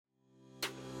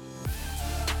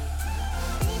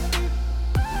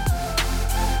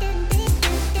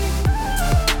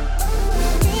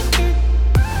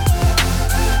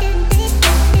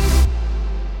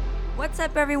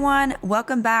up, everyone?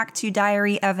 Welcome back to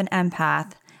Diary of an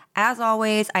Empath. As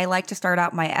always, I like to start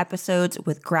out my episodes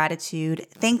with gratitude,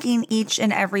 thanking each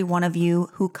and every one of you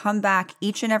who come back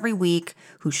each and every week,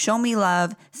 who show me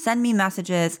love, send me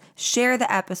messages, share the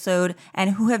episode, and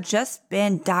who have just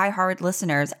been diehard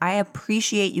listeners. I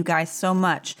appreciate you guys so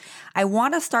much. I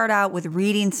want to start out with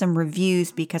reading some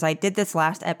reviews because I did this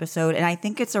last episode, and I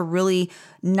think it's a really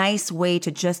nice way to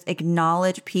just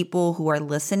acknowledge people who are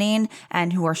listening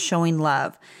and who are showing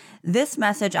love. This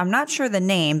message, I'm not sure the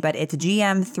name, but it's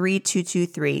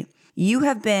GM3223. You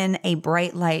have been a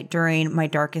bright light during my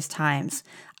darkest times.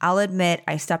 I'll admit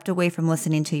I stepped away from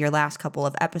listening to your last couple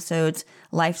of episodes.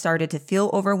 Life started to feel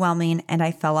overwhelming and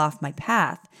I fell off my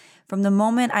path. From the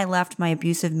moment I left my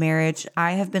abusive marriage,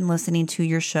 I have been listening to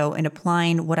your show and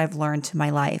applying what I've learned to my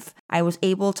life. I was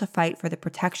able to fight for the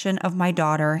protection of my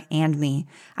daughter and me.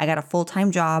 I got a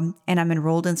full-time job and I'm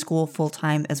enrolled in school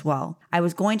full-time as well. I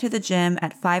was going to the gym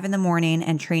at 5 a.m.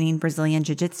 and training Brazilian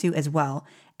Jiu-Jitsu as well.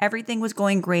 Everything was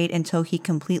going great until he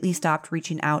completely stopped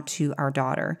reaching out to our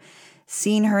daughter.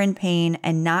 Seeing her in pain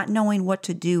and not knowing what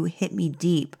to do hit me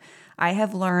deep. I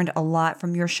have learned a lot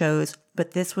from your shows,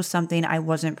 but this was something I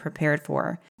wasn't prepared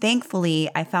for. Thankfully,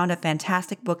 I found a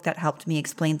fantastic book that helped me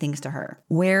explain things to her.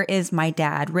 Where is My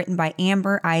Dad? Written by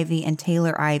Amber Ivy and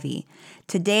Taylor Ivy.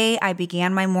 Today, I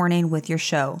began my morning with your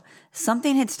show.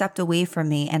 Something had stepped away from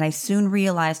me, and I soon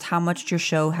realized how much your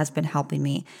show has been helping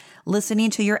me. Listening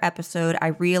to your episode, I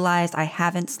realized I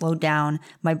haven't slowed down.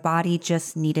 My body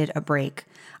just needed a break.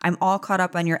 I'm all caught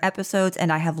up on your episodes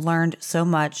and I have learned so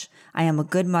much. I am a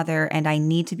good mother and I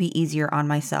need to be easier on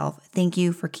myself. Thank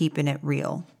you for keeping it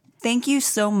real. Thank you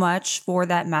so much for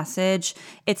that message.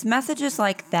 It's messages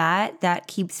like that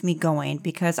keeps me going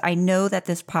because I know that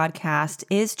this podcast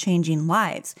is changing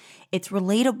lives. It's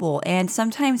relatable. And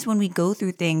sometimes when we go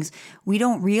through things, we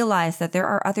don't realize that there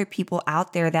are other people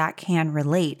out there that can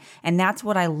relate. And that's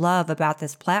what I love about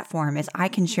this platform is I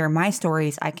can share my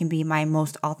stories. I can be my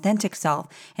most authentic self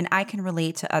and I can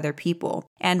relate to other people.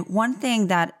 And one thing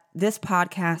that this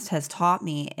podcast has taught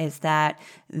me is that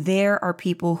there are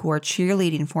people who are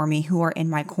cheerleading for me, who are in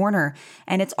my corner.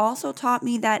 And it's also taught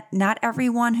me that not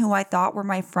everyone who I thought were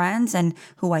my friends and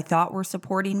who I thought were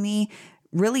supporting me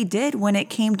really did when it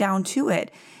came down to it.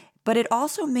 But it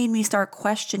also made me start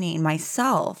questioning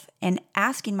myself and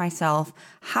asking myself,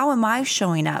 how am I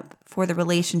showing up for the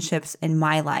relationships in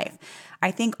my life?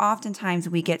 I think oftentimes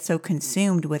we get so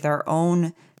consumed with our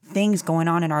own things going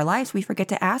on in our lives, we forget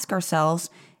to ask ourselves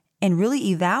and really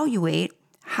evaluate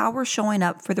how we're showing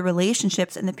up for the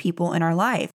relationships and the people in our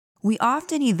life. We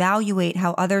often evaluate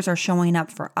how others are showing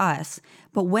up for us,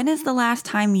 but when is the last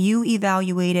time you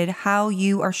evaluated how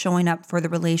you are showing up for the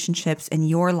relationships in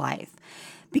your life?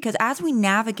 Because as we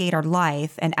navigate our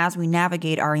life and as we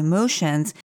navigate our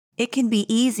emotions, it can be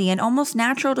easy and almost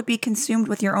natural to be consumed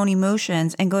with your own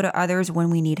emotions and go to others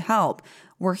when we need help.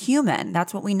 We're human.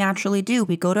 That's what we naturally do.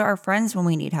 We go to our friends when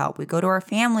we need help. We go to our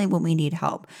family when we need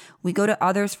help. We go to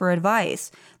others for advice.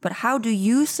 But how do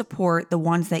you support the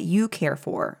ones that you care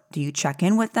for? Do you check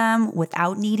in with them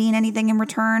without needing anything in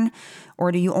return?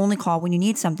 Or do you only call when you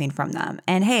need something from them?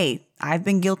 And hey, I've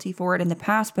been guilty for it in the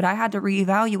past, but I had to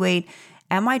reevaluate.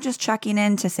 Am I just checking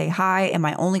in to say hi? Am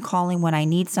I only calling when I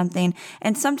need something?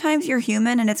 And sometimes you're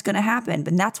human and it's going to happen.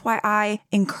 But that's why I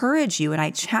encourage you and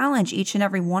I challenge each and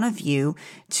every one of you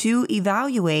to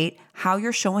evaluate how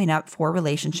you're showing up for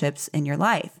relationships in your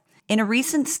life. In a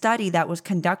recent study that was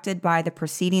conducted by the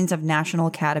Proceedings of National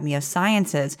Academy of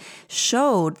Sciences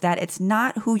showed that it's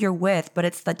not who you're with, but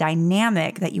it's the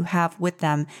dynamic that you have with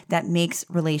them that makes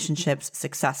relationships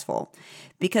successful.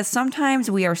 Because sometimes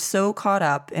we are so caught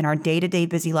up in our day-to-day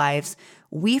busy lives,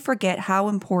 we forget how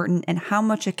important and how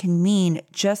much it can mean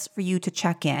just for you to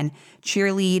check in,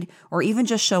 cheerlead, or even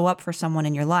just show up for someone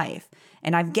in your life.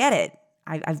 And I get it.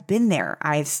 I've been there.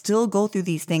 I still go through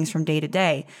these things from day to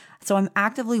day. So I'm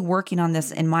actively working on this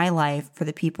in my life for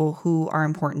the people who are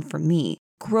important for me.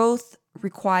 Growth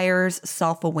requires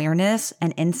self-awareness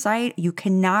and insight. You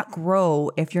cannot grow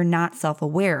if you're not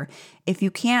self-aware. If you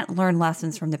can't learn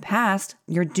lessons from the past,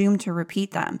 you're doomed to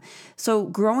repeat them. So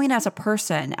growing as a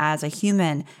person, as a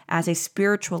human, as a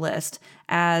spiritualist,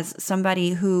 as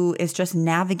somebody who is just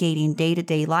navigating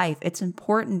day-to-day life, it's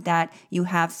important that you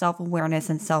have self-awareness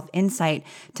and self-insight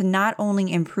to not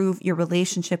only improve your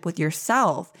relationship with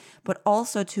yourself, but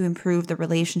also to improve the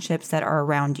relationships that are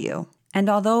around you. And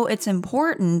although it's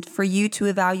important for you to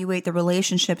evaluate the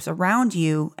relationships around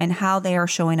you and how they are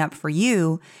showing up for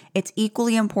you, it's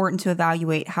equally important to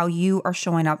evaluate how you are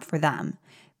showing up for them.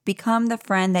 Become the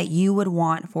friend that you would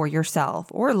want for yourself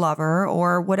or lover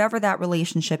or whatever that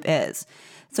relationship is.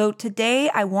 So today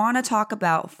I want to talk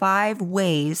about 5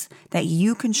 ways that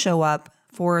you can show up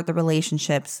for the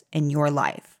relationships in your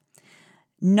life.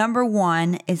 Number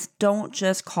 1 is don't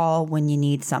just call when you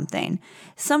need something.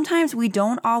 Sometimes we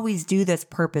don't always do this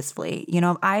purposefully.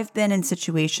 I've been in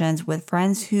situations with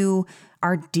friends who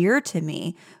are dear to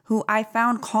me, who I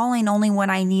found calling only when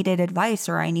I needed advice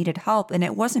or I needed help. And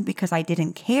it wasn't because I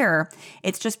didn't care.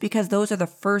 It's just because those are the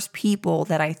first people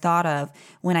that I thought of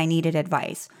when I needed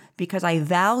advice. Because I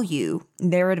value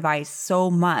their advice so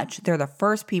much. They're the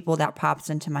first people that pops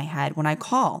into my head when I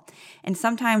call. And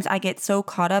sometimes I get so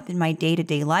caught up in my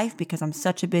day-to-day life because I'm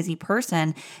such a busy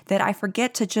person that I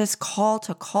forget to just call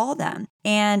them.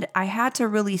 And I had to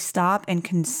really stop and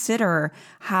consider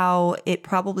how it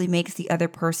probably makes the other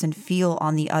person feel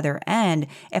on the other end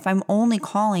if I'm only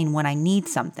calling when I need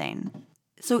something.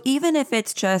 So even if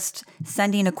it's just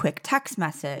sending a quick text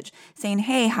message, saying,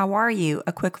 hey, how are you?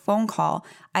 A quick phone call.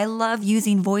 I love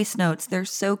using voice notes. They're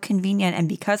so convenient. And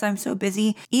because I'm so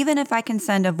busy, even if I can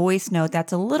send a voice note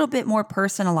that's a little bit more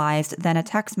personalized than a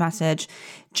text message,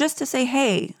 just to say,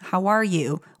 hey, how are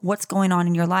you? What's going on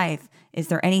in your life? Is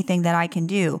there anything that I can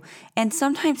do? And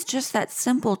sometimes just that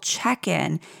simple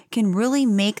check-in can really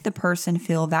make the person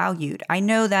feel valued. I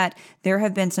know that there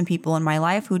have been some people in my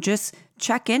life who just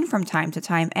check in from time to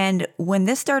time. And when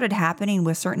this started happening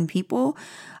with certain people,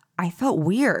 I felt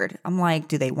weird. I'm like,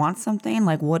 do they want something?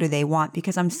 Like, what do they want?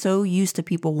 Because I'm so used to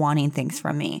people wanting things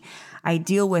from me. I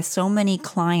deal with so many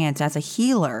clients as a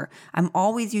healer. I'm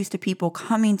always used to people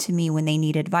coming to me when they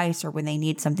need advice or when they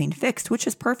need something fixed, which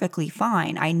is perfectly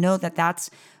fine. I know that that's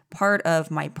part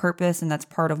of my purpose and that's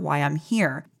part of why I'm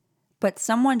here. But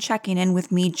someone checking in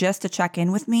with me just to check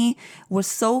in with me was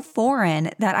so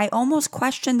foreign that I almost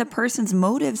questioned the person's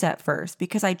motives at first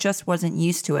because I just wasn't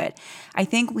used to it. I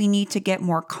think we need to get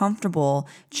more comfortable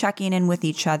checking in with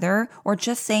each other or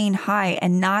just saying hi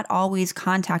and not always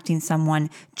contacting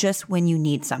someone just when you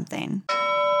need something.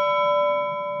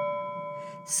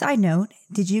 Side note,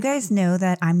 did you guys know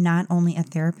that I'm not only a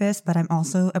therapist, but I'm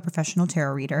also a professional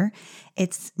tarot reader?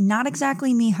 It's not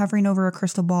exactly me hovering over a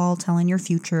crystal ball telling your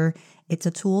future. It's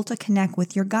a tool to connect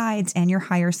with your guides and your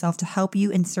higher self to help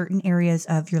you in certain areas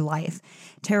of your life.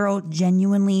 Tarot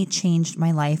genuinely changed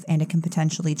my life, and it can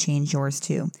potentially change yours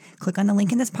too. Click on the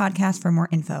link in this podcast for more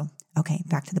info. Okay,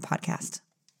 back to the podcast.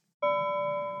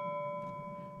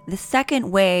 The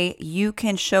second way you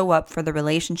can show up for the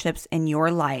relationships in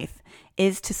your life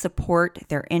is to support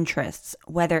their interests,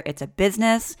 whether it's a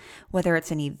business, whether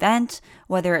it's an event,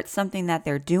 whether it's something that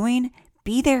they're doing.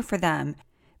 Be there for them.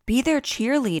 Be their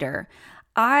cheerleader.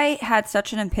 I had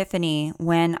such an epiphany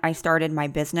when I started my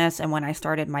business and when I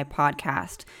started my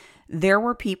podcast. There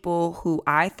were people who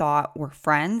I thought were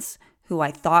friends, who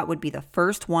I thought would be the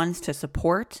first ones to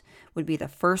support, would be the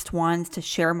first ones to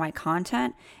share my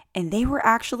content, and they were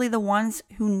actually the ones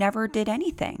who never did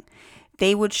anything.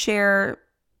 They would share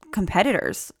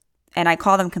competitors, and I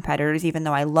call them competitors even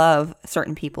though I love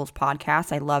certain people's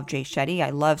podcasts. I love Jay Shetty.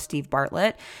 I love Steve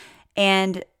Bartlett,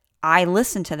 and I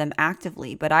listen to them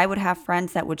actively, but I would have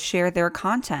friends that would share their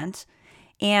content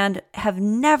and have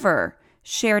never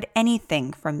shared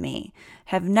anything from me,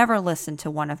 have never listened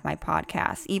to one of my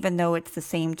podcasts, even though it's the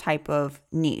same type of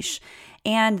niche.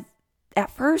 And at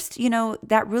first,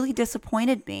 that really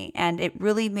disappointed me, and it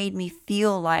really made me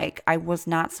feel like I was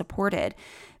not supported.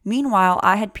 Meanwhile,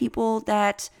 I had people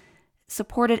that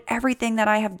supported everything that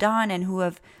I have done and who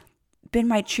have been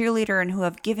my cheerleader and who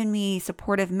have given me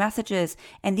supportive messages.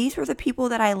 And these were the people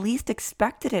that I least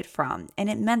expected it from. And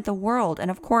it meant the world.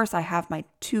 And of course, I have my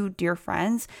 2 dear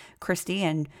friends, Christy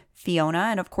and Fiona.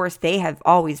 And of course, they have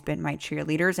always been my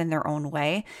cheerleaders in their own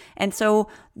way. And so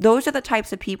those are the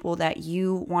types of people that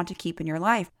you want to keep in your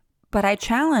life. But I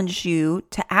challenge you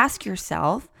to ask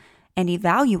yourself and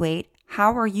evaluate,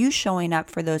 how are you showing up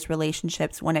for those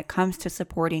relationships when it comes to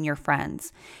supporting your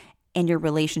friends and your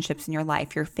relationships in your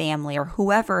life, your family, or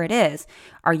whoever it is?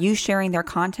 Are you sharing their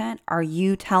content? Are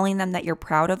you telling them that you're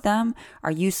proud of them?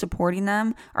 Are you supporting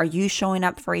them? Are you showing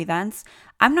up for events?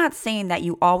 I'm not saying that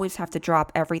you always have to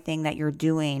drop everything that you're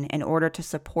doing in order to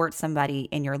support somebody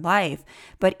in your life,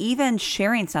 but even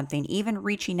sharing something, even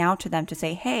reaching out to them to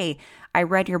say, hey, I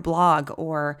read your blog,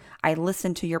 or I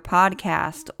listened to your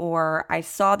podcast, or I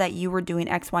saw that you were doing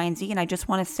X, Y, and Z, and I just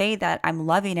want to say that I'm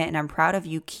loving it and I'm proud of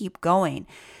you. Keep going.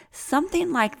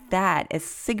 Something like that, as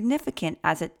significant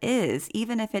as it is,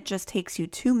 even if it just takes you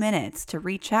 2 minutes to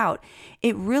reach out,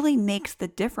 it really makes the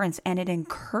difference, and it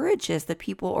encourages the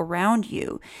people around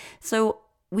you. So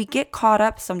we get caught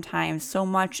up sometimes so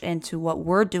much into what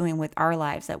we're doing with our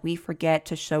lives that we forget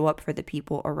to show up for the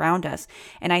people around us.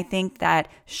 And I think that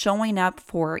showing up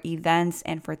for events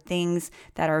and for things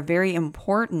that are very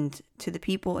important to the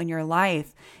people in your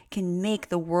life can make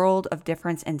the world of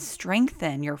difference and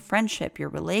strengthen your friendship, your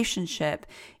relationship,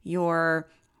 your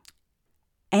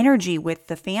energy with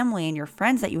the family and your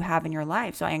friends that you have in your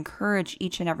life. So I encourage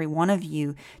each and every one of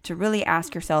you to really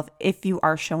ask yourself if you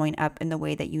are showing up in the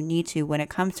way that you need to when it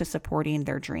comes to supporting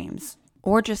their dreams,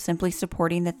 or just simply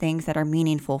supporting the things that are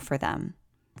meaningful for them.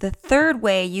 The third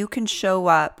way you can show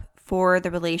up for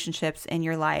the relationships in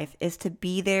your life is to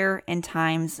be there in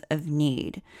times of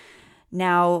need.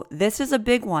 Now, this is a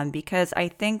big one because I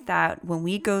think that when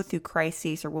we go through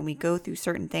crises or when we go through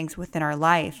certain things within our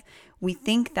life, we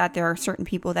think that there are certain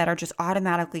people that are just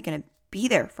automatically going to be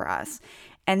there for us.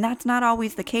 And that's not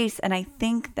always the case. And I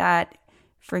think that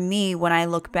for me, when I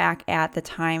look back at the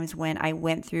times when I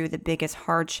went through the biggest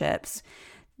hardships,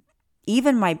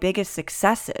 even my biggest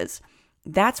successes,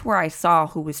 that's where I saw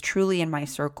who was truly in my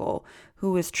circle,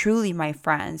 who was truly my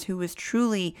friends, who was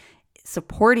truly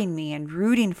supporting me and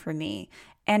rooting for me.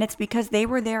 And it's because they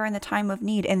were there in the time of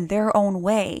need in their own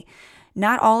way.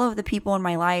 Not all of the people in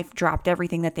my life dropped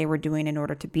everything that they were doing in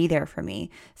order to be there for me.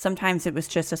 Sometimes it was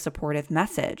just a supportive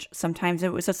message. Sometimes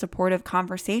it was a supportive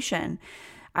conversation.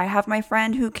 I have my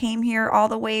friend who came here all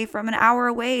the way from an hour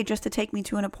away just to take me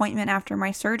to an appointment after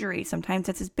my surgery. Sometimes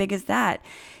it's as big as that.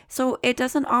 So it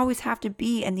doesn't always have to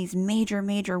be in these major,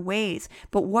 major ways.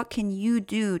 But what can you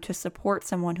do to support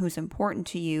someone who's important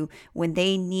to you when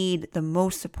they need the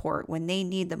most support, when they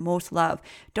need the most love?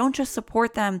 Don't just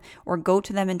support them or go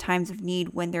to them in times of need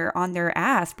when they're on their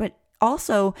ass, but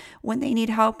also when they need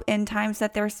help in times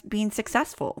that they're being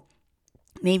successful.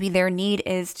 Maybe their need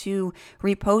is to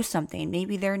repost something.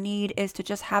 Maybe their need is to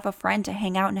just have a friend to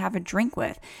hang out and have a drink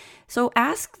with. So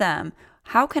ask them,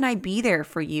 how can I be there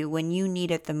for you when you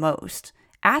need it the most?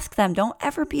 Ask them. Don't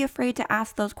ever be afraid to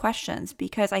ask those questions,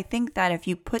 because I think that if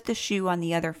you put the shoe on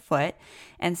the other foot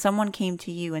and someone came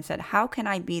to you and said, how can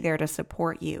I be there to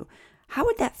support you? How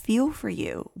would that feel for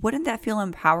you? Wouldn't that feel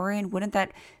empowering? Wouldn't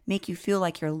that make you feel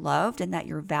like you're loved and that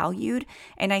you're valued?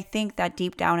 And I think that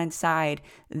deep down inside,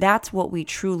 that's what we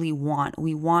truly want.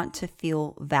 We want to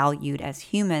feel valued as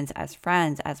humans, as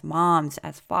friends, as moms,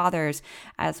 as fathers,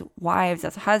 as wives,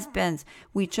 as husbands.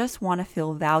 We just want to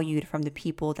feel valued from the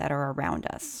people that are around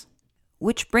us.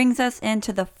 Which brings us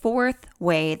into the fourth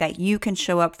way that you can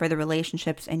show up for the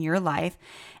relationships in your life,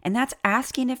 and that's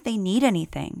asking if they need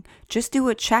anything. Just do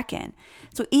a check-in.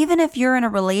 So even if you're in a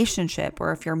relationship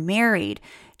or if you're married,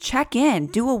 check in.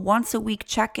 Do a once-a-week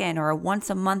check-in or a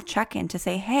once-a-month check-in to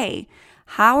say, hey,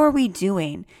 how are we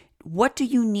doing? What do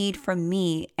you need from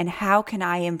me, and how can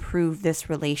I improve this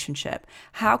relationship?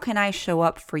 How can I show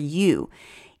up for you?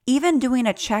 Even doing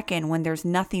a check-in when there's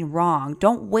nothing wrong.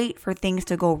 Don't wait for things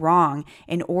to go wrong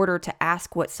in order to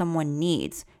ask what someone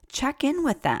needs. Check in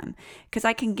with them, because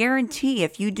I can guarantee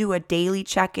if you do a daily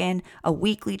check-in, a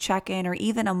weekly check-in, or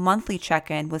even a monthly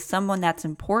check-in with someone that's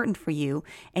important for you,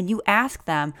 and you ask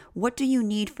them, what do you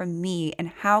need from me and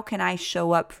how can I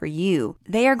show up for you?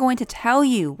 They are going to tell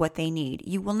you what they need.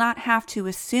 You will not have to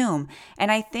assume.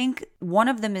 And I think one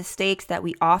of the mistakes that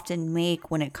we often make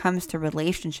when it comes to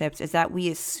relationships is that we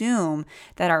assume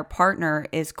that our partner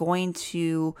is going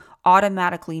to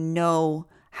automatically know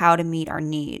how to meet our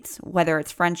needs, whether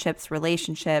it's friendships,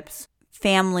 relationships,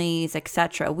 families,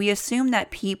 etc. We assume that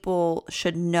people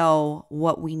should know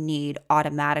what we need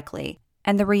automatically.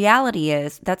 And the reality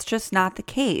is that's just not the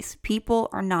case. People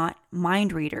are not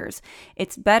mind readers.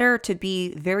 It's better to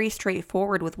be very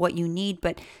straightforward with what you need,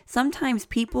 but sometimes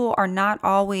people are not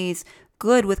always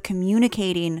good with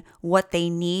communicating what they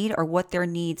need or what their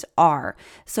needs are.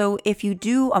 So if you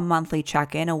do a monthly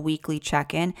check-in, a weekly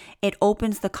check-in, it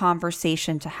opens the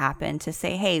conversation to happen, to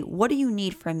say, hey, what do you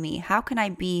need from me? How can I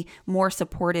be more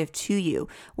supportive to you?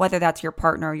 Whether that's your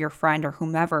partner, your friend, or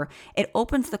whomever, it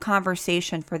opens the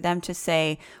conversation for them to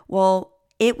say, well,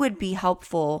 it would be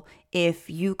helpful if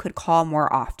you could call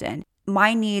more often.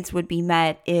 My needs would be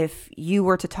met if you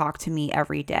were to talk to me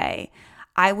every day.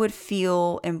 I would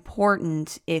feel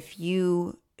important if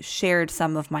you shared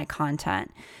some of my content.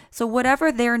 So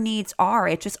whatever their needs are,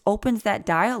 it just opens that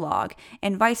dialogue,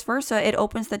 and vice versa. It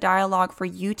opens the dialogue for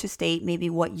you to state maybe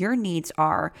what your needs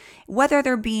are, whether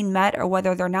they're being met or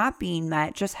whether they're not being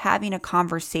met. Just having a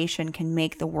conversation can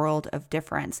make the world of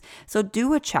difference. So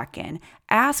do a check-in.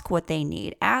 Ask what they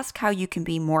need. Ask how you can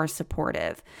be more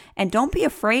supportive. And don't be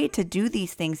afraid to do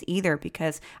these things either,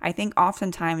 because I think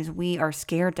oftentimes we are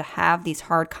scared to have these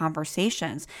hard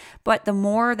conversations. But the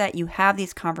more that you have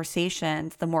these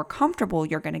conversations, the more comfortable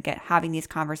you're going to get having these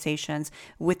conversations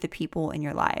with the people in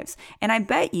your lives. And I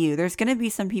bet you there's going to be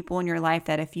some people in your life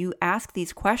that if you ask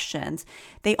these questions,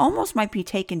 they almost might be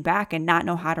taken back and not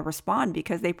know how to respond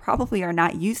because they probably are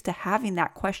not used to having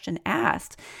that question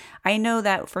asked. I know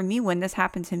that for me, when this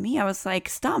happened to me, I was like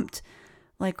stumped.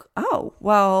 Like, oh,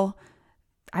 well,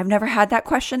 I've never had that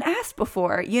question asked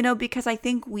before, because I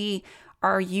think we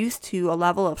are used to a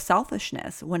level of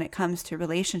selfishness when it comes to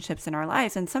relationships in our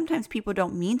lives. And sometimes people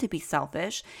don't mean to be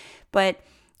selfish, but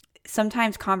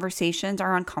sometimes conversations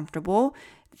are uncomfortable.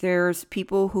 There's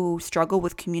people who struggle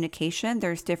with communication.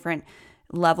 There's different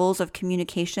levels of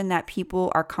communication that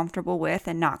people are comfortable with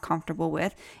and not comfortable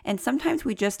with. And sometimes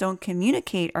we just don't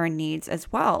communicate our needs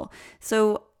as well.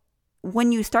 So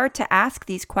when you start to ask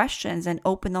these questions and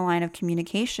open the line of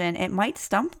communication, it might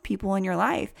stump people in your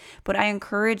life. But I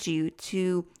encourage you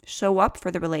to show up for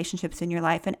the relationships in your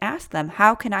life and ask them,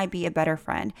 how can I be a better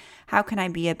friend? How can I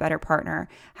be a better partner?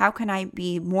 How can I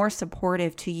be more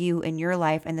supportive to you in your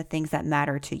life and the things that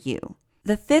matter to you?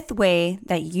 The fifth way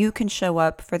that you can show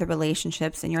up for the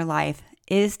relationships in your life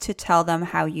is to tell them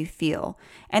how you feel.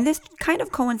 And this kind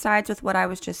of coincides with what I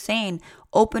was just saying,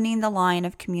 opening the line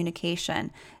of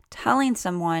communication, telling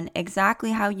someone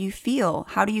exactly how you feel.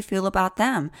 How do you feel about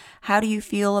them? How do you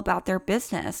feel about their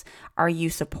business? Are you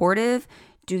supportive?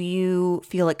 Do you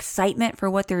feel excitement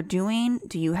for what they're doing?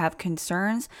 Do you have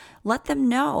concerns? Let them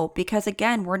know, because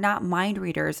again, we're not mind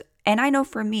readers. And I know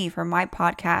for me, for my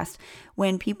podcast,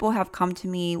 when people have come to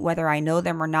me, whether I know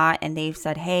them or not, and they've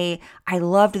said, hey, I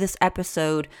loved this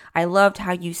episode. I loved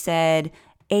how you said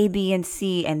A, B, and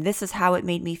C, and this is how it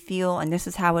made me feel, and this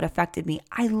is how it affected me.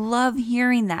 I love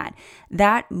hearing that.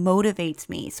 That motivates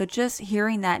me. So just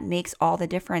hearing that makes all the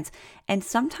difference. And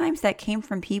sometimes that came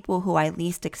from people who I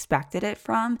least expected it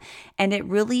from, and it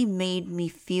really made me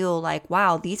feel like,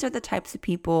 wow, these are the types of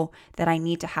people that I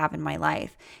need to have in my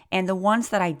life. And the ones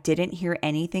that I didn't hear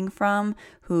anything from,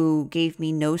 who gave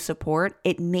me no support,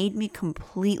 it made me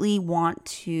completely want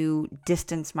to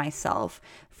distance myself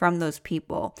from those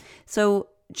people. So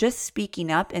just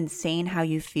speaking up and saying how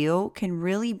you feel can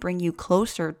really bring you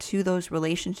closer to those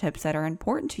relationships that are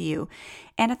important to you.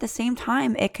 And at the same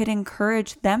time, it could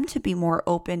encourage them to be more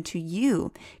open to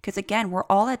you. Because again, we're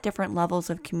all at different levels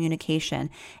of communication,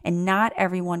 and not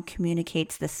everyone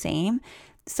communicates the same.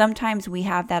 Sometimes we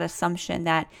have that assumption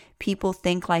that people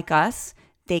think like us,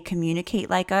 they communicate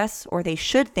like us, or they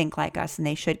should think like us and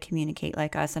they should communicate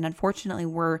like us. And unfortunately,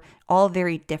 we're all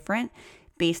very different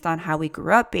based on how we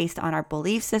grew up, based on our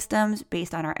belief systems,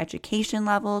 based on our education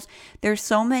levels. There's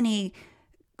so many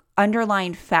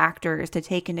underlying factors to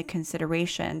take into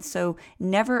consideration. So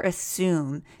never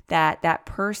assume that that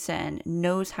person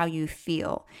knows how you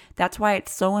feel. That's why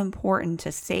it's so important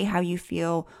to say how you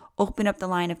feel, open up the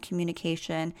line of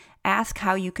communication, ask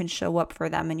how you can show up for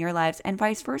them in your lives, and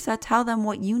vice versa. Tell them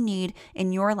what you need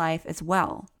in your life as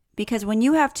well. Because when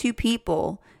you have two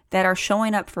people that are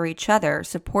showing up for each other,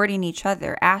 supporting each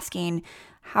other, asking,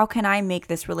 how can I make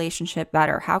this relationship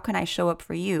better? How can I show up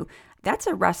for you? That's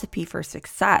a recipe for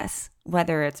success,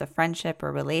 whether it's a friendship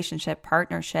or relationship,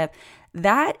 partnership.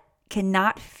 That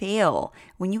cannot fail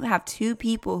when you have two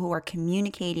people who are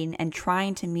communicating and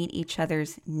trying to meet each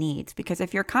other's needs. Because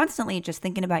if you're constantly just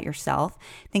thinking about yourself,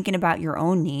 thinking about your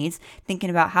own needs, thinking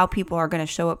about how people are going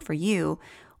to show up for you,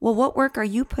 well, what work are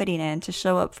you putting in to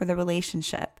show up for the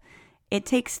relationship? It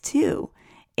takes two.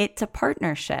 It's a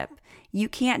partnership. You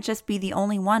can't just be the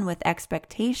only one with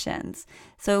expectations.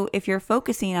 So if you're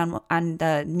focusing on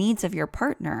the needs of your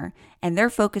partner and they're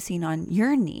focusing on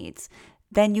your needs,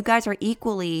 then you guys are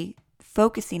equally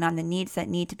focusing on the needs that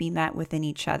need to be met within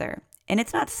each other. And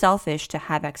it's not selfish to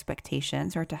have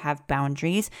expectations or to have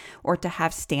boundaries or to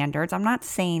have standards. I'm not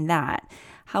saying that.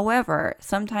 However,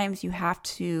 sometimes you have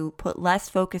to put less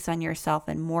focus on yourself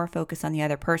and more focus on the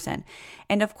other person.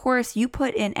 And of course, you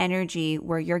put in energy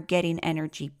where you're getting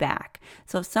energy back.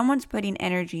 So if someone's putting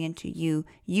energy into you,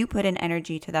 you put in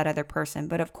energy to that other person.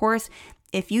 But of course,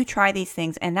 if you try these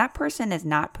things and that person is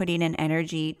not putting in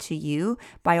energy to you,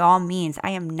 by all means,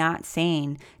 I am not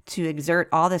saying to exert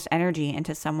all this energy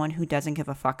into someone who doesn't give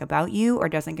a fuck about you or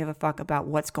doesn't give a fuck about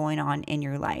what's going on in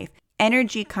your life.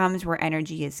 Energy comes where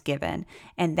energy is given,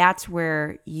 and that's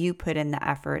where you put in the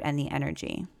effort and the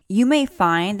energy. You may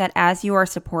find that as you are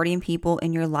supporting people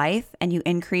in your life and you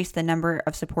increase the number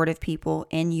of supportive people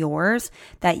in yours,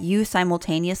 that you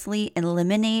simultaneously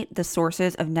eliminate the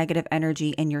sources of negative energy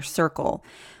in your circle.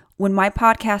 When my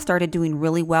podcast started doing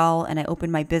really well and I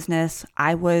opened my business,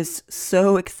 I was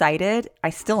so excited.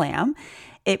 I still am.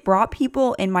 It brought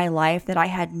people in my life that I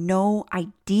had no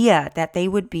idea that they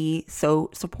would be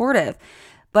so supportive.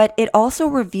 But it also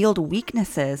revealed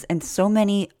weaknesses in so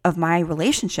many of my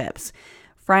relationships.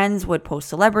 Friends would post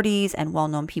celebrities and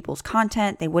well-known people's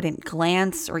content. They wouldn't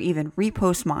glance or even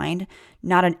repost mine,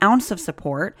 not an ounce of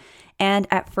support. And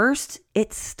at first,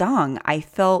 it stung. I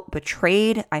felt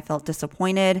betrayed. I felt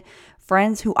disappointed.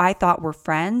 Friends who I thought were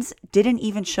friends didn't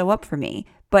even show up for me.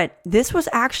 But this was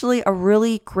actually a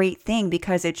really great thing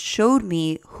because it showed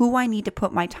me who I need to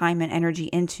put my time and energy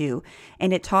into.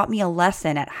 And it taught me a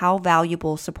lesson at how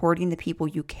valuable supporting the people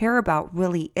you care about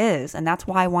really is. And that's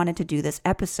why I wanted to do this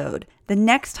episode. The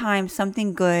next time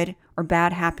something good or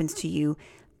bad happens to you,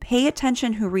 pay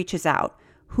attention who reaches out,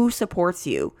 who supports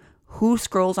you, who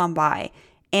scrolls on by.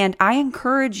 And I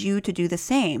encourage you to do the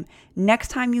same. Next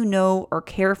time you know or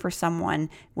care for someone,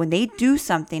 when they do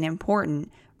something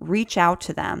important, reach out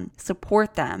to them,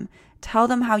 support them, tell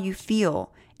them how you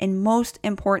feel, and most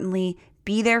importantly,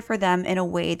 be there for them in a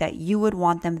way that you would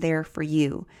want them there for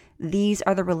you. These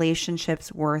are the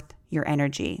relationships worth your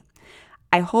energy.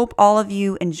 I hope all of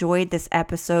you enjoyed this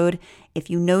episode. If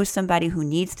you know somebody who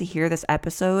needs to hear this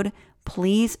episode,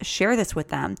 please share this with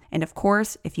them. And of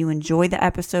course, if you enjoy the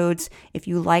episodes, if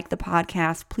you like the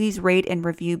podcast, please rate and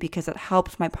review because it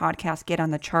helps my podcast get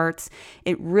on the charts.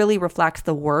 It really reflects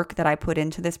the work that I put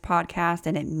into this podcast,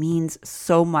 and it means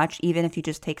so much, even if you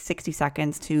just take 60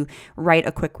 seconds to write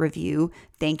a quick review.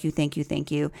 Thank you, thank you,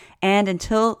 thank you. And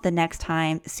until the next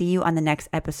time, see you on the next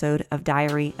episode of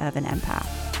Diary of an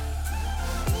Empath.